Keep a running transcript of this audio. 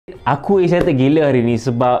Aku excited gila hari ni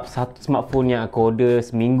sebab satu smartphone yang aku order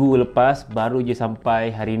seminggu lepas baru je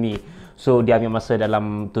sampai hari ni. So dia ambil masa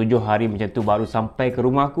dalam 7 hari macam tu baru sampai ke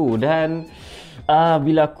rumah aku. Dan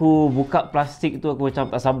bila aku buka plastik tu aku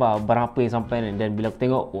macam tak sabar barang apa yang sampai ni. Dan bila aku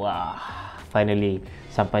tengok, wah, finally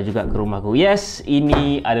sampai juga ke rumah aku. Yes,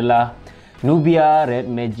 ini adalah Nubia Red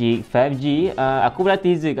Magic 5G. Aku pernah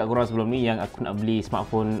teaser kat korang sebelum ni yang aku nak beli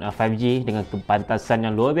smartphone 5G dengan kepantasan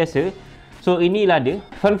yang luar biasa. So inilah dia.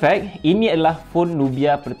 Fun fact, ini adalah phone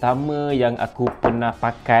Nubia pertama yang aku pernah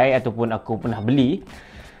pakai ataupun aku pernah beli.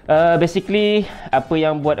 Basically, apa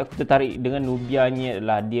yang buat aku tertarik dengan Nubia ni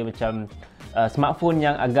adalah dia macam smartphone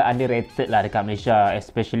yang agak underrated lah dekat Malaysia,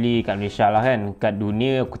 especially kat Malaysia lah kan. Kat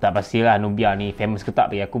dunia aku tak pastilah Nubia ni famous ke tak,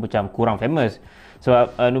 bagi aku macam kurang famous.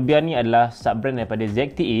 Sebab Nubia ni adalah sub-brand daripada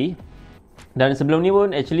ZTE. Dan sebelum ni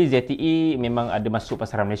pun actually ZTE memang ada masuk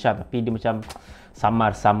pasaran Malaysia, tapi dia macam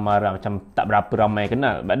samar-samar lah, macam tak berapa ramai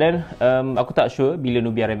kenal. But then aku tak sure bila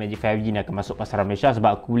Nubia Red Magic 5G ni akan masuk pasaran Malaysia,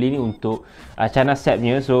 sebab aku beli ni untuk China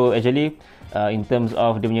setnya. So actually in terms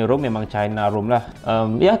of dia punya ROM memang China ROM lah.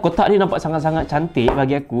 Ya, kotak ni nampak sangat-sangat cantik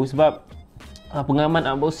bagi aku sebab pengalaman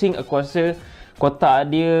unboxing aku rasa kotak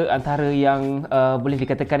dia antara yang boleh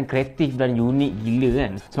dikatakan kreatif dan unik gila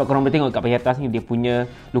kan. Sebab korang boleh tengok kat bahagian atas ni dia punya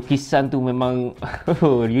lukisan tu memang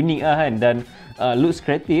unik lah kan. Dan looks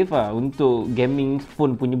kreatif lah untuk gaming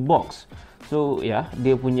phone punya box. So ya,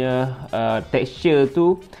 dia punya texture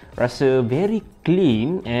tu rasa very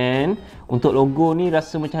clean. And untuk logo ni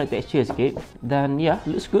rasa macam ada texture sikit. Dan ya,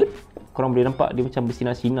 looks good. Korang boleh nampak dia macam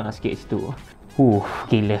bersinar-sinar sikit situ.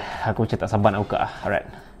 Gila, aku macam tak sabar nak buka lah. Alright,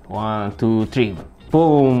 1, 2, 3,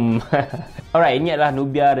 boom. Alright, ini adalah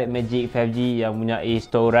Nubia Red Magic 5G yang mempunyai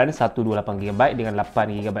storan 128GB dengan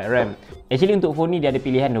 8GB RAM. Actually untuk phone ni dia ada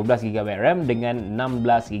pilihan 12GB RAM dengan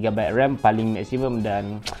 16GB RAM paling maksimum.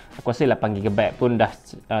 Dan aku rasa 8GB pun dah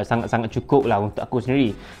sangat-sangat cukup lah untuk aku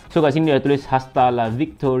sendiri. So kat sini dia tulis hasta la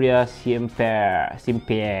Victoria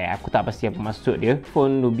Siempre. Aku tak pasti apa maksud dia.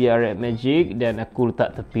 Phone Nubia Red Magic, dan aku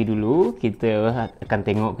letak tepi dulu. Kita akan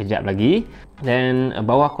tengok kejap lagi. Dan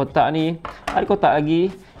bawah kotak ni ada kotak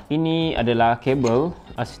lagi. Ini adalah kabel.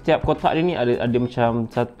 Setiap kotak dia ni ada macam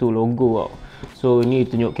satu logo tau. So ini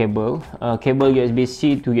tunjuk kabel, kabel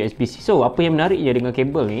USB-C to USB-C. So apa yang menariknya dengan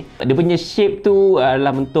kabel ni, dia punya shape tu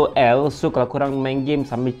adalah bentuk L. So kalau korang main game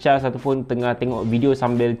sambil charge ataupun tengah tengok video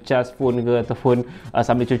sambil charge phone ke, ataupun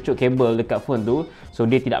sambil cucuk kabel dekat phone tu, so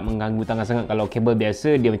dia tidak mengganggu tangan sangat. Kalau kabel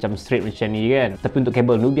biasa dia macam straight macam ni kan. Tapi untuk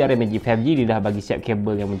kabel Nubia Red Magic 5G dia dah bagi siap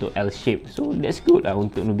kabel yang bentuk L shape. So that's good lah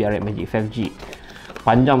untuk Nubia Red Magic 5G.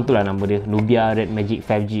 Panjang tu lah nama dia, Nubia Red Magic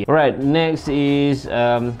 5G. Alright, next is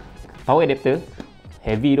power adapter.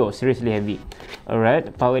 Heavy though, seriously heavy. Alright,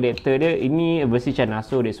 power adapter dia ini versi China,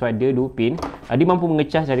 so that's why dia 2 pin. Dia mampu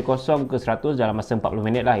mengecas dari 0 ke 100 dalam masa 40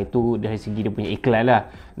 minit lah. Itu dari segi dia punya iklan lah.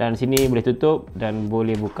 Dan sini boleh tutup dan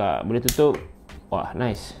boleh buka. Boleh tutup. Wah,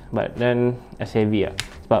 nice. But then as heavy lah,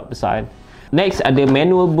 sebab besar kan. Next ada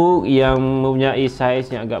manual book yang mempunyai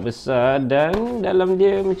saiz yang agak besar. Dan dalam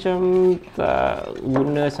dia macam tak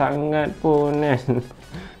guna sangat pun kan.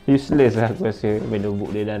 Useless lah aku rasa manual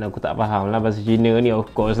book dia. Dan aku tak faham lah bahasa Cina ni,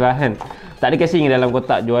 of course lah kan. Tak ada casing dalam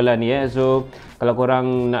kotak jualan ni So kalau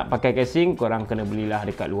korang nak pakai casing, korang kena belilah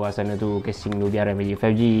dekat luar sana tu, casing Nubia Red Magic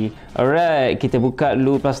 5G. Alright, kita buka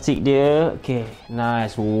dulu plastik dia. Okay,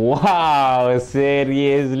 nice. Wow,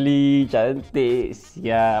 seriously cantik.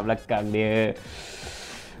 Siap belakang dia.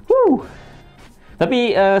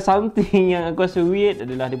 Tapi something yang aku rasa weird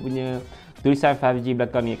adalah dia punya tulisan 5G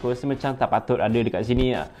belakang ni. Aku rasa macam tak patut ada dekat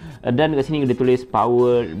sini. Dan dekat sini dia tulis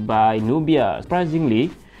powered by Nubia. Surprisingly,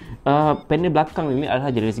 panel belakang ni adalah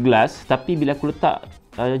jenis glass. Tapi bila aku letak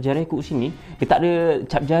jari aku sini, dia tak ada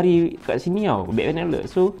cap jari kat sini tau, back panel.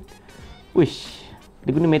 So wish,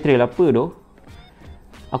 dia guna material apa tu?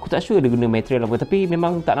 Aku tak sure dia guna material apa, tapi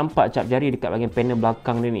memang tak nampak cap jari dekat bahagian panel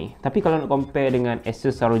belakang dia ni. Tapi kalau nak compare dengan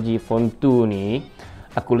Asus ROG Phone 2 ni,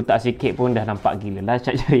 aku letak sikit pun dah nampak gila lah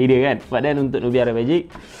cap jari dia kan. Padahal untuk Nubia Red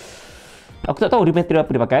Magic, aku tak tahu dia material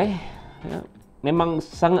apa dia pakai. Memang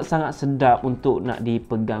sangat-sangat sedap untuk nak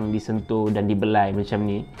dipegang, disentuh dan dibelai macam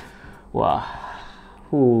ni. Wah,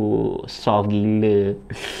 soft gila.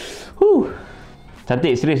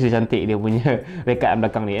 Cantik, seriously cantik dia punya rekaan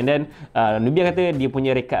belakang ni. And then Nubia kata dia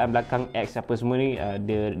punya rekaan belakang X apa semua ni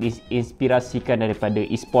dia diinspirasikan daripada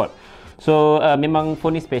e-sport. So memang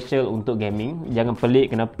phone ni special untuk gaming. Jangan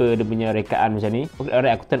pelik kenapa dia punya rekaan macam ni.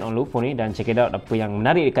 Alright, aku turn on dulu phone ni dan check it out apa yang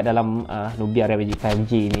menarik dekat dalam Nubia Red Magic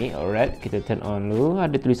 5G ni. Alright, kita turn on dulu.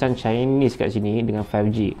 Ada tulisan Chinese kat sini dengan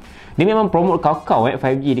 5G. Dia memang promote kau-kau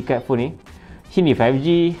 5G dekat phone ni. Sini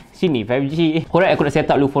 5G, sini 5G. Alright, aku nak set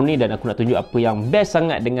up dulu phone ni dan aku nak tunjuk apa yang best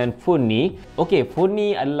sangat dengan phone ni. Okay, phone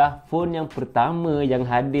ni adalah phone yang pertama yang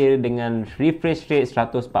hadir dengan refresh rate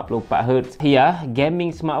 144Hz. Ya,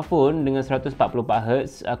 gaming smartphone dengan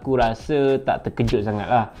 144Hz aku rasa tak terkejut sangat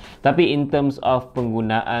lah. Tapi in terms of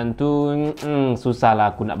penggunaan tu, susah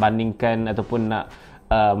lah aku nak bandingkan ataupun nak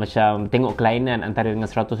macam tengok kelainan antara dengan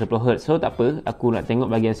 120Hz. So tak apa, aku nak tengok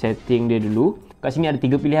bahagian setting dia dulu. Kat sini ada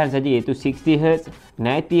 3 pilihan saja, iaitu 60Hz,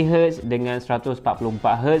 90Hz dengan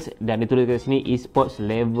 144Hz, dan ditulis kat sini esports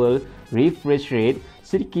level refresh rate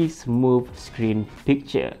silky smooth screen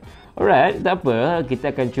picture. Alright, tak apa, kita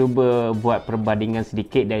akan cuba buat perbandingan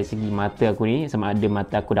sedikit dari segi mata aku ni, sama ada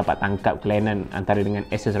mata aku dapat tangkap kelainan antara dengan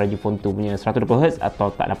Asus ROG Phone 2 punya 120Hz atau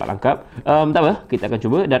tak dapat tangkap. Tak apa, kita akan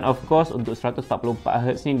cuba. Dan of course untuk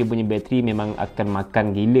 144Hz ni dia punya bateri memang akan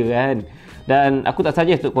makan gila kan. Dan aku tak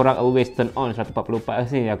saja untuk korang always turn on 144Hz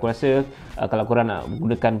ni. Aku rasa kalau korang nak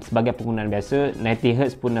gunakan sebagai penggunaan biasa,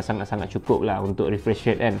 90Hz pun dah sangat-sangat cukup lah untuk refresh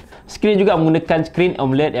rate kan. Skrin juga menggunakan skrin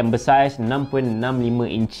AMOLED yang bersaiz 6.65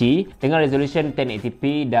 inci dengan resolution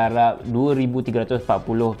 1080p darab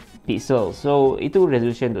 2340 pixel. So itu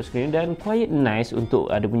resolution untuk skrin dan quite nice untuk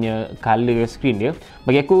ada punya color skrin dia.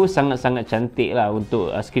 Bagi aku sangat-sangat cantik lah untuk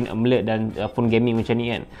skrin AMOLED dan phone gaming macam ni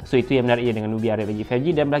kan. So itu yang menariknya dengan Nubia Red Magic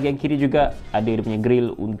 5G. Dan bahagian kiri juga ada dia punya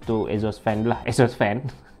grill untuk exhaust fan lah. Exhaust fan.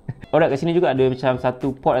 Alright, kat sini juga ada macam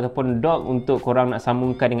satu port ataupun dock untuk korang nak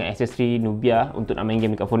sambungkan dengan aksesori Nubia untuk nak main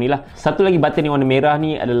game dekat phone ni lah. Satu lagi button yang warna merah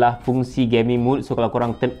ni adalah fungsi gaming mode. So kalau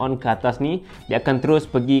korang turn on ke atas ni, dia akan terus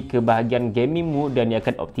pergi ke bahagian gaming mode dan dia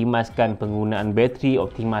akan optimiskan penggunaan bateri,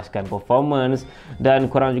 optimiskan performance, dan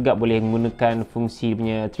korang juga boleh menggunakan fungsi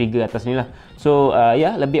punya trigger atas ni lah. So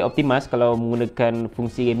ya, lebih optimis kalau menggunakan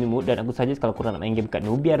fungsi gaming mode. Dan aku suggest kalau korang nak main game kat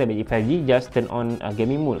Nubia Red Magic 5G, just turn on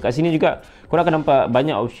gaming mode. Kat sini juga korang akan nampak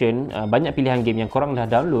banyak option, banyak pilihan game yang korang dah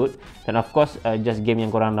download. Dan of course just game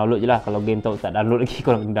yang korang download je lah. Kalau game tahu tak download lagi,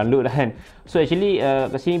 korang kena download lah kan. So actually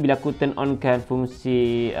kat sini bila aku turn on kan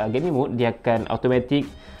fungsi gaming mode, dia akan automatic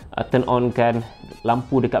turn on kan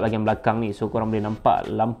lampu dekat bahagian belakang ni. So korang boleh nampak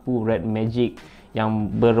lampu Red Magic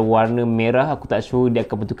yang berwarna merah. Aku tak sure dia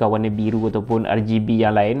akan bertukar warna biru ataupun RGB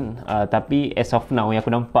yang lain, tapi as of now yang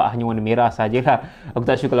aku nampak hanya warna merah sajalah. Aku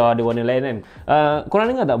tak sure kalau ada warna lain kan.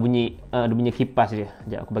 Korang dengar tak bunyi dia punya kipas dia?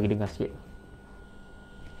 Sekejap aku bagi dengar sikit.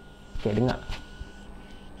 Okay, dengar.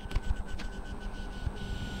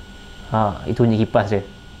 Itu bunyi kipas dia.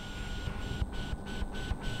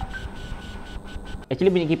 Actually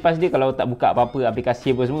bunyi kipas dia kalau tak buka apa-apa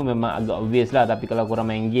aplikasi apa semua memang agak obvious lah. Tapi kalau korang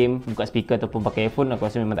main game, buka speaker ataupun pakai earphone, aku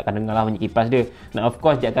rasa memang takkan dengar lah bunyi kipas dia. Dan of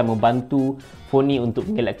course dia akan membantu phone ni untuk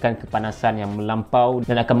mengelakkan kepanasan yang melampau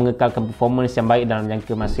dan akan mengekalkan performance yang baik dalam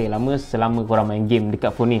jangka masa yang lama selama korang main game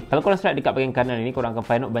dekat phone ni. Kalau korang slide dekat bahagian kanan ni, korang akan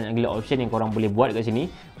find out banyak gila option yang korang boleh buat dekat sini.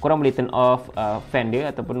 Korang boleh turn off fan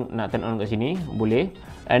dia ataupun nak turn on kat sini, boleh.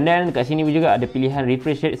 And then kat sini juga ada pilihan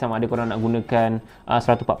refresh rate, sama ada korang nak gunakan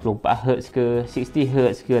 144Hz ke,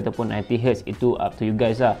 60Hz ke ataupun 90Hz. Itu up to you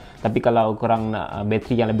guys lah. Tapi kalau korang nak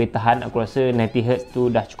bateri yang lebih tahan, aku rasa 90Hz tu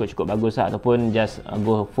dah cukup-cukup bagus lah, ataupun just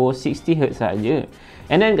go for 60Hz saja.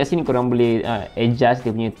 And then kat sini korang boleh adjust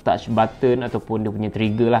dia punya touch button ataupun dia punya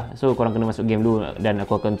trigger lah. So korang kena masuk game dulu dan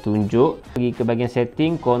aku akan tunjuk. Pergi ke bahagian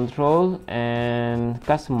setting, control and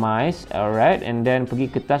customize. Alright, and then pergi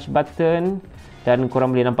ke touch button. Dan korang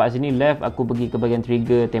boleh nampak sini, left aku pergi ke bahagian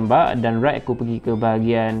trigger tembak dan right aku pergi ke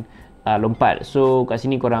bahagian lompat. So kat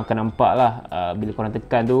sini korang akan nampak lah bila korang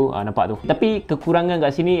tekan tu, nampak tu. Tapi kekurangan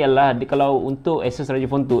kat sini ialah kalau untuk Asus ROG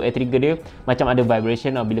Phone 2, trigger dia macam ada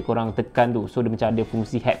vibration lah bila korang tekan tu. So dia macam ada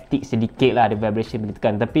fungsi haptic sedikit lah, ada vibration bila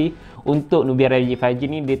tekan. Tapi untuk Nubia Red Magic 5G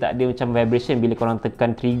ni dia tak ada macam vibration bila korang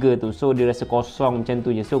tekan trigger tu. So dia rasa kosong macam tu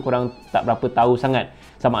je. So korang tak berapa tahu sangat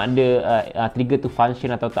sama ada trigger tu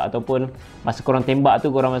function atau tak, ataupun masa korang tembak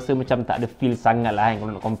tu korang rasa macam tak ada feel sangat lah kan.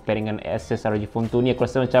 Kalau nak compare dengan Asus ROG Phone 2 ni, aku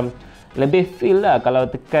rasa macam lebih feel lah kalau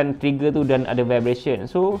tekan trigger tu dan ada vibration.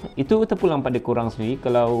 So itu terpulang pada korang sendiri.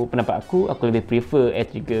 Kalau pendapat aku lebih prefer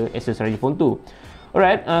trigger Asus ROG Phone 2.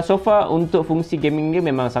 Alright, so far untuk fungsi gaming dia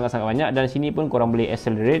memang sangat-sangat banyak, dan sini pun korang boleh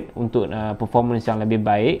accelerate untuk performance yang lebih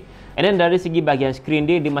baik. And then dari segi bahagian skrin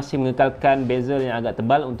dia masih mengekalkan bezel yang agak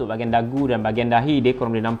tebal untuk bahagian dagu dan bahagian dahi dia,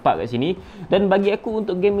 korang boleh nampak kat sini. Dan bagi aku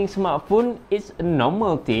untuk gaming smartphone, it's a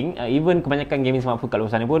normal thing. Even kebanyakan gaming smartphone kat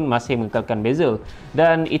luar sana pun masih mengekalkan bezel.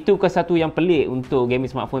 Dan itu ke satu yang pelik untuk gaming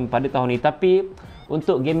smartphone pada tahun ni. Tapi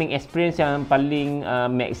untuk gaming experience yang paling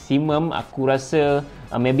maksimum, aku rasa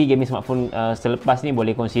maybe gaming smartphone selepas ni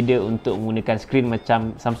boleh consider untuk menggunakan skrin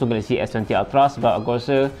macam Samsung Galaxy S20 Ultra, sebab aku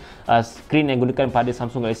rasa skrin yang gunakan pada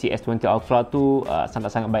Samsung Galaxy S20 Ultra tu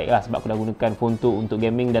sangat-sangat baik lah, sebab aku dah gunakan phone tu untuk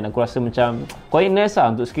gaming dan aku rasa macam quite nice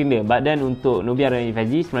lah untuk skrin dia. But then untuk Nubia Red Magic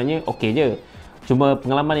 5G sebenarnya okey je. Cuma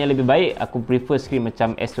pengalaman yang lebih baik, aku prefer skrin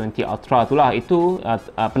macam S20 Ultra tu lah. Itu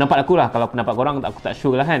pendapat aku lah. Kalau pendapat korang, aku tak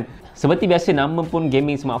sure lah kan. Seperti biasa, nama pun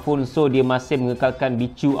gaming smartphone, so dia masih mengekalkan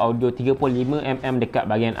bicu audio 35mm dekat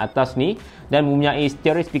bahagian atas ni dan mempunyai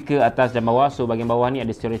stereo speaker atas dan bawah. So bahagian bawah ni ada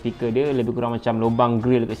stereo speaker dia, lebih kurang macam lubang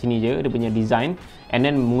grill kat sini je dia punya design. And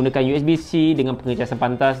then menggunakan USB-C dengan pengecasan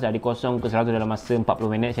pantas dari 0 ke 100 dalam masa 40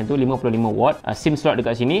 minit macam tu, 55 watt. SIM slot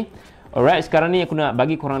dekat sini. Alright, sekarang ni aku nak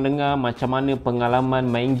bagi korang dengar macam mana pengalaman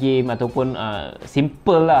main game ataupun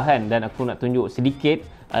simple lah kan, dan aku nak tunjuk sedikit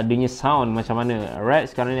dia sound macam mana.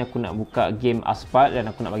 Alright, sekarang ni aku nak buka game Asphalt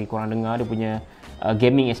dan aku nak bagi korang dengar dia punya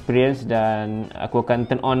gaming experience, dan aku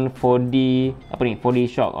akan turn on 4D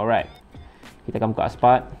shock. Alright, kita akan buka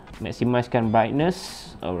Asphalt, maximizekan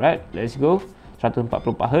brightness. Alright, let's go.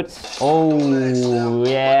 144Hz. Oh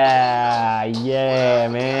yeah,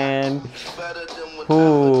 yeah man.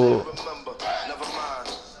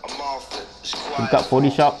 Buka 4D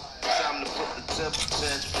shock.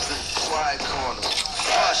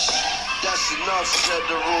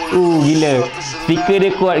 Gila. Speaker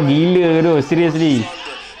dia kuat gila tu, seriously.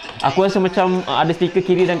 Aku rasa macam ada speaker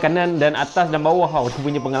kiri dan kanan dan atas dan bawah tau. Dia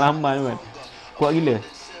punya pengalaman kan. Kuat gila.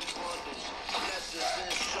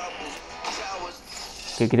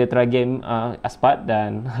 Okay, kita try game Asphalt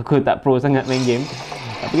dan aku tak pro sangat main game.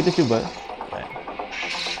 Tapi kita cuba.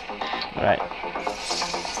 Alright.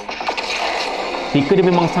 Speaker dia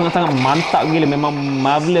memang sangat-sangat mantap gila, memang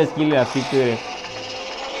marvelous gila lah speaker dia.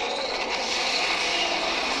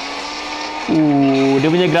 Dia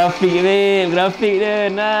punya grafik babe, grafik dia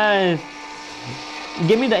nice.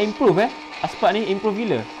 Game ni dah improve Asphalt ni improve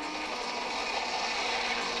gila.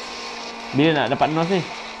 Bila nak dapat NOS ni?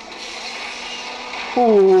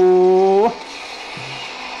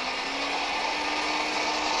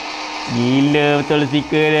 Gila betul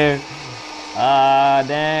speaker dia.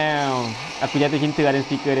 Damn. Aku jatuh cinta dengan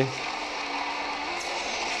speaker dia.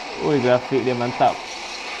 Oi, grafik dia mantap.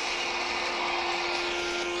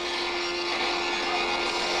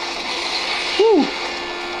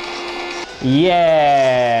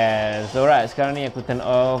 Yes. Alright, sekarang ni aku turn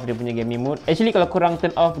off dia punya gaming mode. Actually kalau korang turn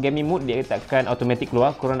off gaming mode, dia takkan automatic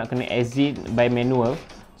keluar. Korang nak kena exit by manual.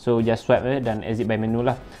 So just swipe dan exit by manual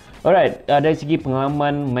lah. Alright, dari segi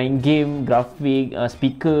pengalaman main game, grafik,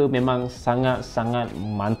 speaker memang sangat-sangat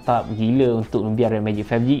mantap gila untuk Nubia Red Magic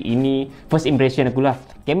 5G. Ini first impression aku lah.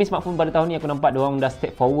 Gaming smartphone pada tahun ni aku nampak diorang dah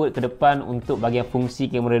step forward ke depan untuk bahagian fungsi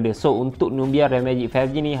kamera dia. So untuk Nubia Red Magic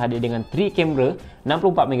 5G ni hadir dengan 3 kamera,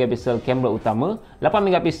 64MP kamera utama,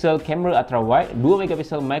 8MP kamera ultra wide, 2MP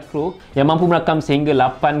macro yang mampu merakam sehingga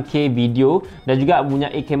 8K video, dan juga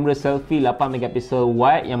mempunyai kamera selfie 8MP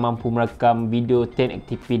wide yang mampu merakam video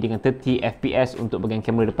 1080p dengan 30fps untuk bahagian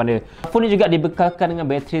kamera depan dia. Phone ni juga dibekalkan dengan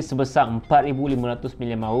bateri sebesar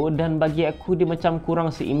 4500mAh, dan bagi aku dia macam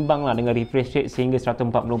kurang seimbang lah dengan refresh rate sehingga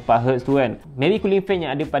 144Hz tu kan. Maybe cooling fan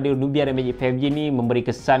yang ada pada Nubia Red Magic 5G ni memberi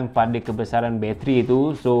kesan pada kebesaran bateri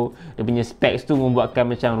tu. So dia punya specs tu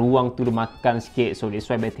membuatkan macam ruang tu dia makan sikit. So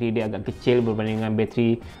that's why bateri dia agak kecil berbanding dengan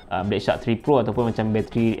bateri Black Shark 3 Pro ataupun macam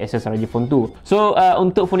bateri Asus ROG Phone 2. So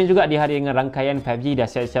untuk phone ni juga dihadir dengan rangkaian 5G, dah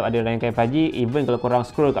siap-siap ada rangkaian 5G. Even kalau korang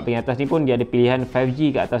scroll kat bahagian atas ni pun dia ada pilihan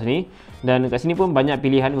 5G kat atas ni, dan kat sini pun banyak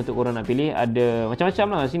pilihan untuk korang nak pilih. Ada macam-macam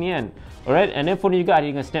lah kat sini kan. Alright, and then phone ni juga ada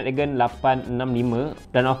dengan Snapdragon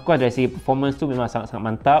 865, dan of course dari segi performance tu memang sangat-sangat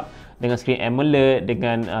mantap dengan screen AMOLED,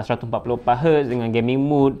 dengan 144Hz, dengan gaming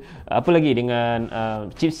mode, apa lagi dengan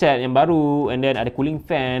chipset yang baru, and then ada cooling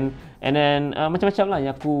fan, and then macam-macam lah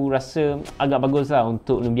yang aku rasa agak bagus lah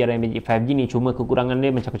untuk Nubia Red Magic 5G ni. Cuma kekurangan dia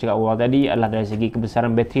macam aku cakap awal tadi adalah dari segi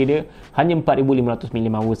kebesaran bateri dia hanya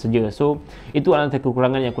 4500mAh saja. So itu adalah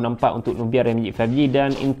kekurangan yang aku nampak untuk Nubia Red Magic 5G. Dan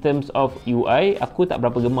in terms of UI, aku tak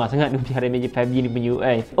berapa gemar sangat Nubia Red Magic 5G ni punya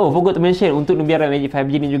UI. Oh, forgot to mention, untuk Nubia Red Magic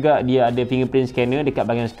 5G ni juga dia ada fingerprint scanner dekat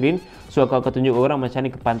bahagian skrin. So aku akan tunjuk orang macam ni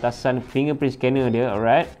kepantasan fingerprint scanner dia.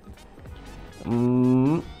 Alright,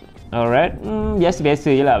 alright,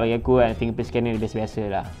 biasa-biasa je lah bagi aku kan. Fingerprint scanner biasa-biasa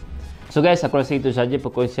lah. So guys, aku rasa itu sahaja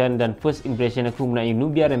perkongsian dan first impression aku mengenai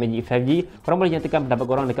Nubia Red Magic 5G. Korang boleh nyatakan pendapat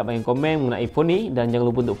korang dekat bahagian komen mengenai phone ni, dan jangan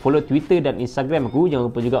lupa untuk follow Twitter dan Instagram aku. Jangan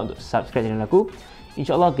lupa juga untuk subscribe channel aku.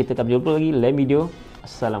 InsyaAllah kita akan berjumpa lagi lain video.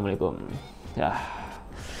 Assalamualaikum.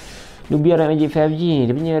 Nubia Red Magic 5G,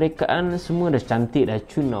 dia punya rekaan semua dah cantik, dah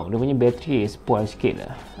cun tau. Dia punya bateri spoil sikit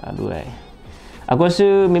dah. Aduh Aku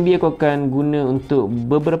rasa maybe aku akan guna untuk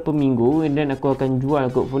beberapa minggu and then aku akan jual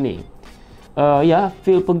kot phone ni. Ya,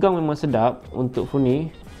 feel pegang memang sedap untuk phone ni.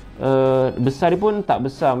 Besar dia pun tak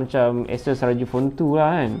besar macam Asus Laju Phone 2 lah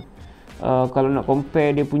kan. Kalau nak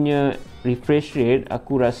compare dia punya refresh rate,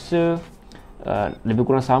 aku rasa lebih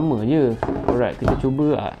kurang sama je. Alright, kita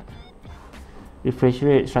cuba refresh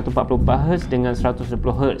rate 144Hz dengan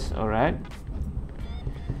 120Hz. Alright.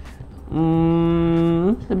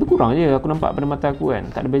 Lebih kurang je aku nampak pada mata aku kan.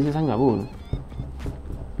 Tak ada beza sangat pun.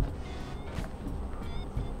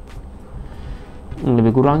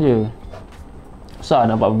 Lebih kurang je. Susah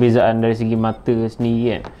nampak perbezaan dari segi mata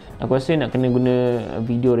sendiri kan. Aku rasa nak kena guna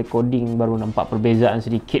video recording baru nampak perbezaan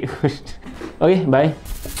sedikit. Okay, bye.